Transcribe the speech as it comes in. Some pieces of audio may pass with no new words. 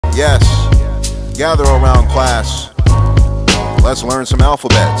Yes, gather around class. Let's learn some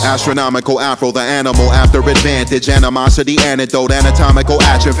alphabets. Astronomical afro, the animal after advantage. Animosity, antidote, anatomical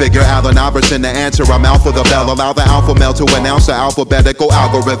action figure. Allen Iverson, the answer. I'm Alpha the Bell. Allow the alpha male to announce the alphabetical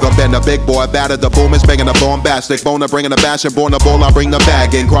algorithm. Been a big boy, batter the boom is bringing a bombastic. Boner bringing a bastion, born a bull, I bring the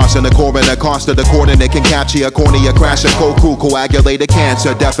bag in. Crossing the coroner, cost of the coordinate can capture a cornea, crash a co-crew, coagulated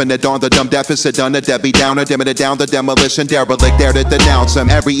cancer. Definite on the dumb deficit, done a Debbie Downer, dimming it down the demolition, derelict, dare to denounce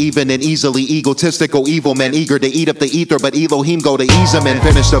him. Every even and easily egotistical evil men, eager to eat up the ether, but Elohim go to ease him and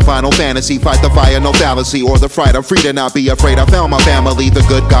finish the final fantasy. Fight the fire, no fallacy or the fright. I'm free to not be afraid. I found my family, the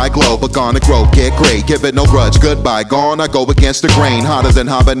good guy glow, but gonna grow, get great, give it no grudge. Goodbye, gone, I go against the grain. Hotter than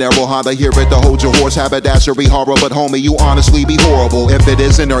habanero, hotter, hear it to hold your horse. Haberdashery horror, but homie, you honestly be horrible. If it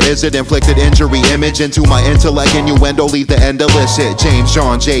isn't or is it inflicted injury, image into my intellect, innuendo, leave the end illicit. James,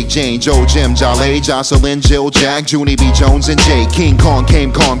 John, Jake, Jane, Joe, Jim, Jale, Jocelyn, Jill, Jack, Junie B. Jones, and Jake. King Kong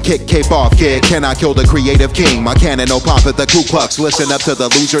came calm, kick, cape off, kid. Can I kill the creative king? My cannon, no profit, the Ku Klux. Listen up to the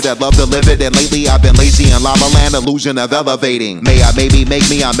loser that love to live it. And lately I've been lazy in lava land, illusion of elevating. May I maybe make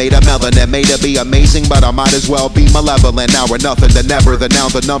me, I made a melon that made it be amazing, but I might as well be malevolent. Now we're nothing, the never, the now,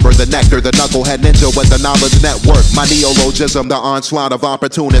 the number, the nectar, the knucklehead ninja with the knowledge network. My neologism, the onslaught of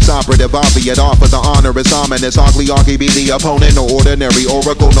opportunists, operative, obviate, offer the honor is ominous. Ugly, be the opponent, no ordinary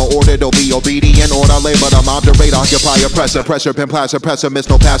oracle, no order to be obedient. Orderly, but I'm obdurate, occupy, oppressor, pressure, pin, placer, pessimist,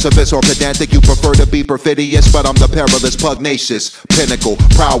 no pacifist or pedantic. You prefer to be perfidious, but I'm the perilous, pugnacious, pinnacle,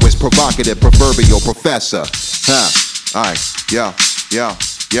 prowess, provocative, proverbial professor. Alright, yeah.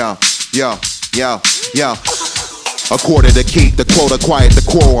 A quarter to keep, the quota quiet, the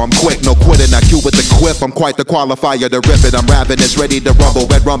quarrel, I'm quick, no quitting, I cue with the quip, I'm quite the qualifier to rip it, I'm ravenous, ready to rumble,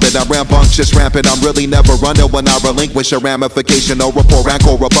 red rumpet, I'm rambunctious, rampant, I'm really never running when I relinquish a ramification, no rapport,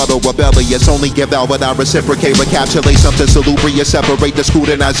 rancor, rebuttal, rebellious, only give out what I reciprocate, recapitulate something salubrious, separate the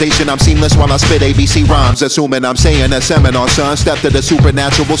scrutinization, I'm seamless while I spit ABC rhymes, assuming I'm saying a seminar, son, step to the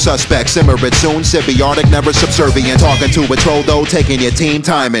supernatural suspect, simmer it soon, symbiotic, never subservient, talking to a troll though, taking your team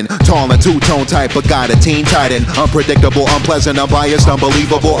timing, tall and two-tone type, but got a teen titan, unpredictable, unpleasant, unbiased,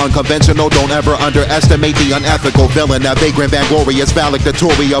 unbelievable, unconventional. Don't ever underestimate the unethical villain. That vagrant, vainglorious,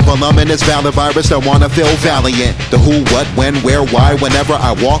 valedictorian, voluminous, valid virus that wanna feel valiant. The who, what, when, where, why, whenever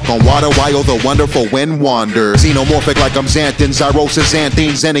I walk on water, while the wonderful wind wanders. Xenomorphic like I'm xanthin, Zyrosis,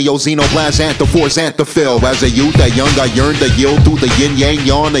 xanthine, Xenio, Xenoblast, Anthophore, Xanthophyll. As a youth, a young, I yearn to yield through the yin-yang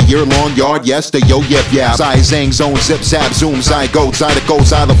yawn, a year-long yard, yes, the yo-yip, yeah. Zai, zang, zone, zip, zap, zoom, zygote, zydeco,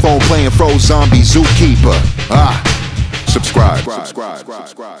 xylophone, playing froze, zombie, zookeeper. Subscribe.